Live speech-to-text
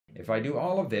if I do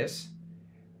all of this,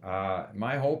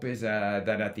 my hope is that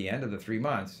at the end of the 3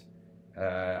 months,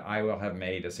 I will have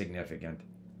made a significant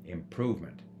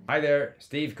improvement. Hi there,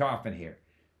 Steve Kaufman here.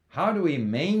 How do we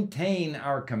maintain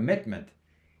our commitment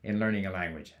in learning a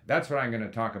language? That's what I'm going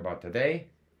to talk about today,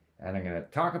 and I'm going to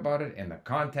talk about it in the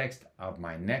context of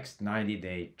my next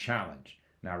 90-day challenge.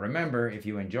 Now remember, if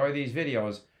you enjoy these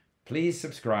videos, please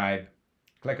subscribe,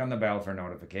 click on the bell for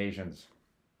notifications.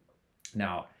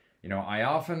 Now, I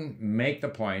often make the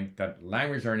point that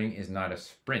language learning is not a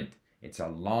sprint. It's a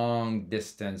long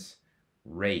distance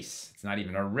race. It's not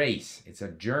even a race, it's a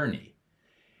journey.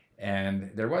 And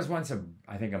there was once,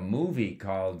 I think, a movie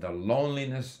called The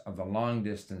Loneliness of the Long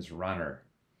Distance Runner.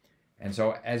 And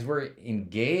so as we're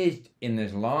engaged in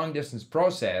this long distance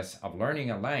process of learning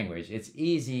a language, it's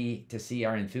easy to see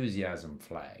our enthusiasm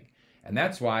flag. And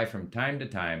that's why from time to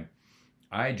time,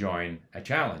 I join a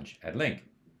challenge at LingQ.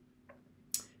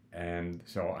 And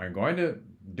so I'm going to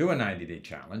do a 90-day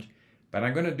challenge, but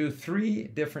I'm going to do 3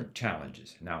 different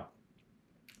challenges. Now,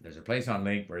 there's a place on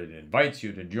LingQ where it invites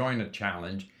you to join a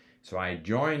challenge. So I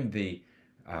joined the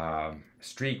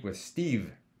Streak with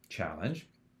Steve challenge,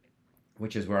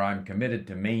 which is where I'm committed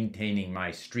to maintaining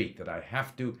my streak, that I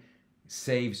have to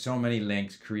save so many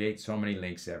links, create so many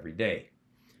links every day.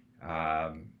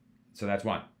 So that's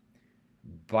one.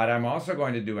 But I'm also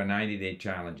going to do a 90-day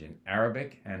challenge in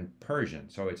Arabic and Persian.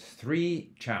 So it's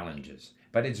 3 challenges,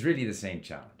 but it's really the same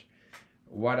challenge.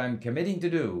 What I'm committing to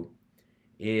do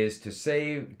is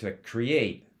to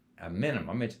create a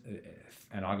minimum,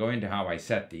 and I'll go into how I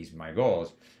set my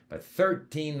goals, but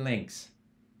 13 links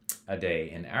a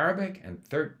day in Arabic and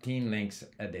 13 links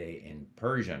a day in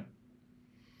Persian.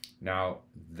 Now,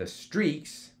 the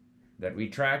streaks that we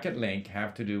track at LingQ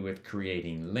have to do with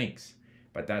creating links.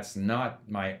 But that's not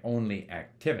my only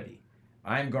activity.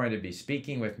 I'm going to be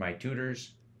speaking with my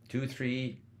tutors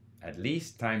 2-3 at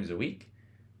least times a week.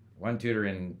 1 tutor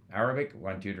in Arabic,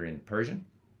 1 tutor in Persian.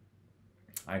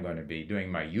 I'm going to be doing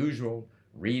my usual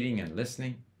reading and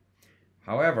listening.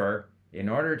 However, in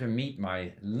order to meet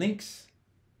my links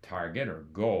target or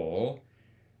goal,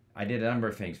 I did a number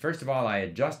of things. First of all, I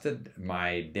adjusted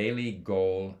my daily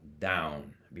goal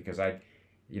down because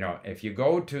if you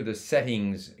go to the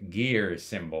settings gear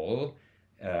symbol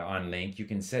on LingQ, you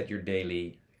can set your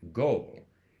daily goal.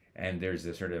 And there's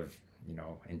a sort of,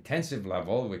 intensive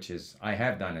level, which is, I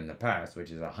have done in the past,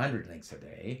 which is 100 links a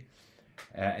day.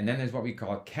 And then there's what we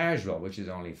call casual, which is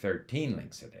only 13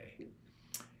 links a day.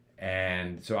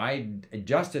 And so I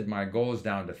adjusted my goals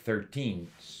down to 13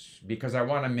 because I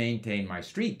want to maintain my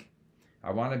streak.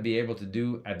 I want to be able to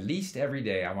do at least every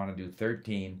day, I want to do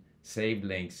 13 saved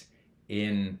links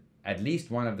in at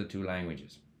least one of the 2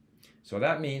 languages. So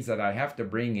that means that I have to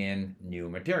bring in new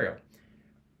material.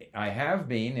 I have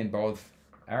been in both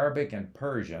Arabic and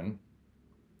Persian.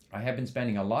 I have been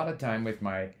spending a lot of time with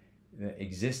my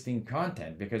existing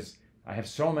content because I have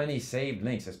so many saved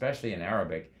links, especially in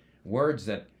Arabic, words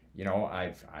that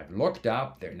I've looked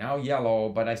up, they're now yellow,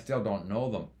 but I still don't know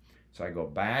them. So I go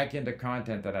back into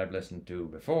content that I've listened to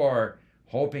before,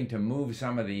 hoping to move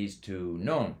some of these to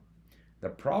known. The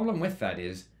problem with that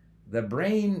is the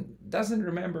brain doesn't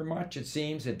remember much, it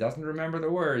seems. It doesn't remember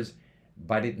the words,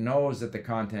 but it knows that the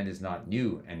content is not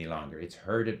new any longer. It's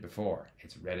heard it before.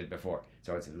 It's read it before.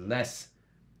 So it's less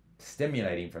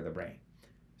stimulating for the brain.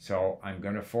 So I'm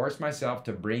going to force myself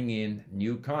to bring in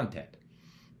new content.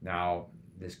 Now,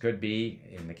 this could be,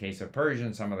 in the case of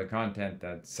Persian, some of the content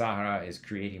that Sahara is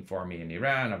creating for me in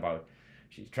Iran about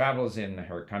she travels in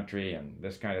her country and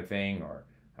this kind of thing, or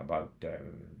about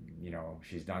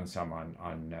she's done some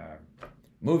on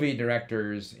movie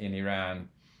directors in Iran,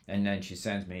 and then she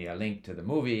sends me a link to the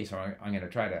movie. So I'm going to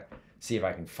try to see if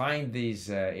I can find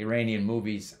these Iranian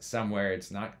movies somewhere.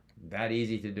 It's not that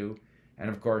easy to do. And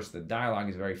of course, the dialogue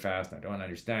is very fast. I don't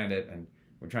understand it. And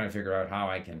we're trying to figure out how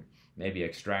I can maybe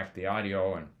extract the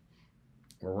audio, and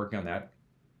we're working on that.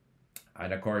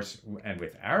 And of course, and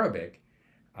with Arabic,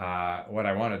 what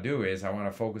I want to do is I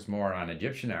want to focus more on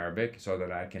Egyptian Arabic so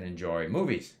that I can enjoy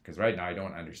movies, because right now I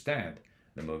don't understand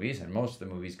the movies, and most of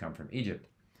the movies come from Egypt.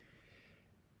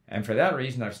 And for that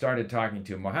reason, I've started talking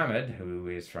to Mohammed, who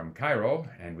is from Cairo,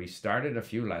 and we started a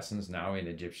few lessons now in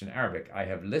Egyptian Arabic. I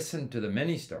have listened to the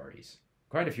many stories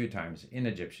quite a few times in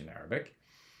Egyptian Arabic,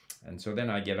 and so then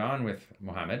I get on with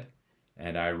Mohammed,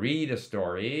 and I read a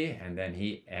story, and then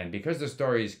because the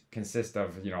stories consist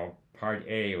of, part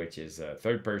A, which is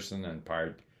third person, and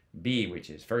part B, which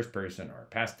is first person or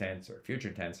past tense or future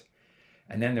tense.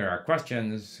 And then there are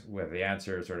questions with the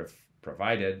answer sort of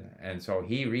provided. And so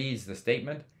he reads the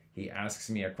statement, he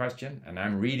asks me a question, and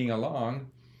I'm reading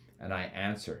along and I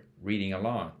answer, reading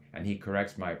along, and he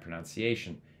corrects my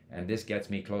pronunciation. And this gets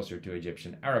me closer to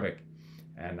Egyptian Arabic.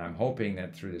 And I'm hoping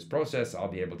that through this process, I'll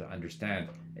be able to understand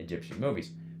Egyptian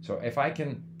movies. So if I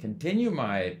can continue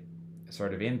my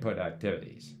sort of input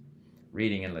activities,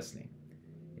 reading and listening,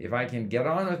 if I can get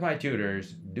on with my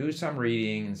tutors, do some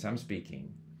reading and some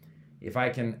speaking, if I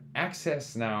can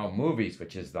access now movies,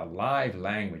 which is the live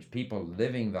language, people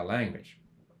living the language,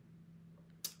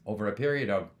 over a period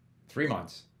of 3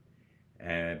 months,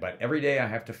 but every day I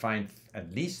have to find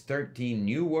at least 13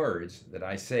 new words that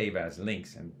I save as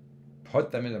links and put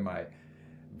them into my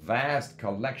vast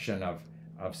collection of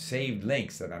saved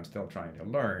links that I'm still trying to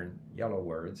learn, yellow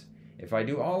words. If I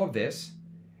do all of this,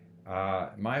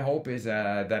 my hope is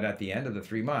that at the end of the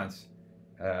 3 months,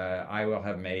 I will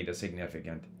have made a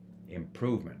significant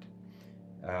improvement.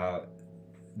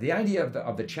 The idea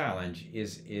of the challenge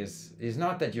is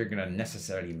not that you're going to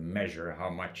necessarily measure how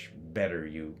much better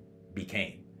you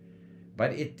became,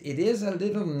 but it is a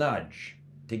little nudge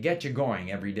to get you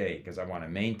going every day, because I want to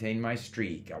maintain my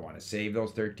streak. I want to save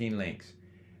those 13 links.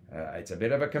 It's a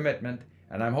bit of a commitment,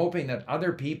 and I'm hoping that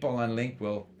other people on Link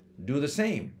will do the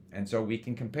same, and so we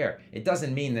can compare. It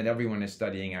doesn't mean that everyone is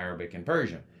studying Arabic and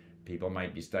Persian. People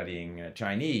might be studying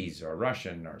Chinese or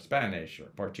Russian or Spanish or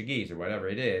Portuguese or whatever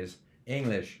it is,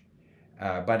 English,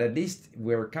 but at least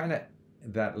we're kind of,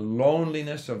 that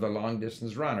loneliness of the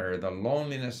long-distance runner, the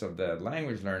loneliness of the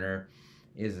language learner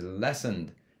is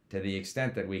lessened to the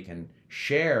extent that we can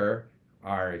share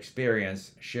our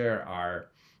experience, share our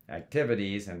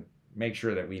activities, and make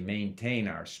sure that we maintain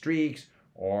our streaks,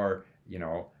 or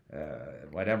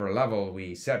whatever level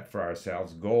we set for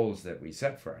ourselves, goals that we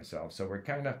set for ourselves. So we're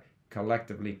kind of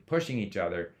collectively pushing each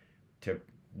other to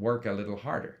work a little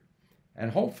harder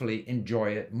and hopefully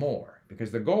enjoy it more,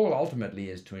 because the goal ultimately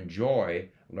is to enjoy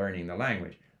learning the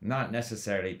language, not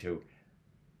necessarily to,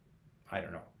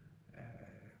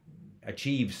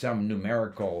 achieve some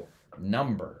numerical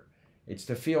number. It's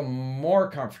to feel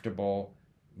more comfortable,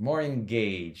 more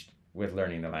engaged with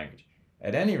learning the language.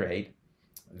 At any rate,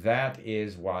 that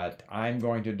is what I'm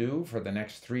going to do for the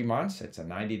next 3 months. It's a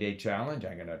 90-day challenge.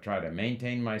 I'm going to try to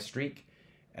maintain my streak,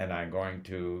 and I'm going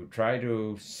to try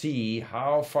to see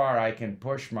how far I can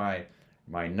push my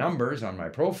numbers on my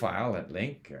profile at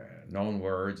Link, known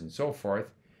words and so forth.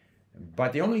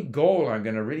 But the only goal I'm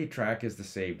going to really track is the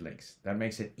saved links. That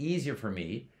makes it easier for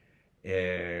me,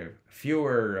 less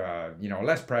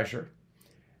pressure.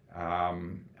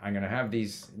 I'm going to have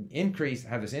this increased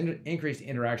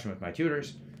interaction with my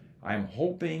tutors. I'm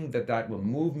hoping that will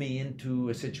move me into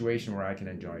a situation where I can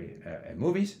enjoy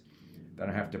movies. Then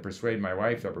I have to persuade my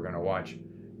wife that we're going to watch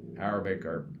Arabic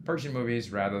or Persian movies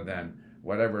rather than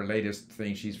whatever latest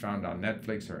thing she's found on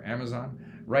Netflix or Amazon.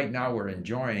 Right now we're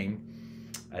enjoying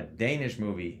a Danish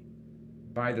movie,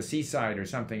 By the Seaside or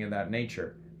something of that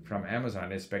nature, from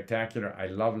Amazon. It's spectacular. I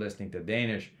love listening to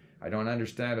Danish. I don't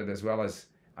understand it as well as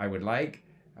I would like.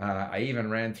 I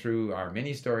even ran through our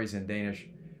mini stories in Danish.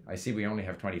 I see we only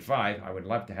have 25. I would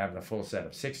love to have the full set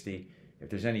of 60. If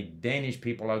there's any Danish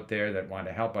people out there that want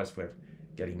to help us with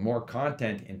getting more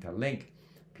content into Link,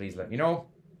 please let me know.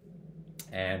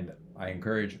 And I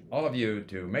encourage all of you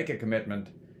to make a commitment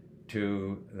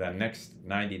to the next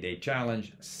 90-day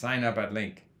challenge. Sign up at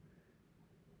Link.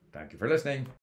 Thank you for listening.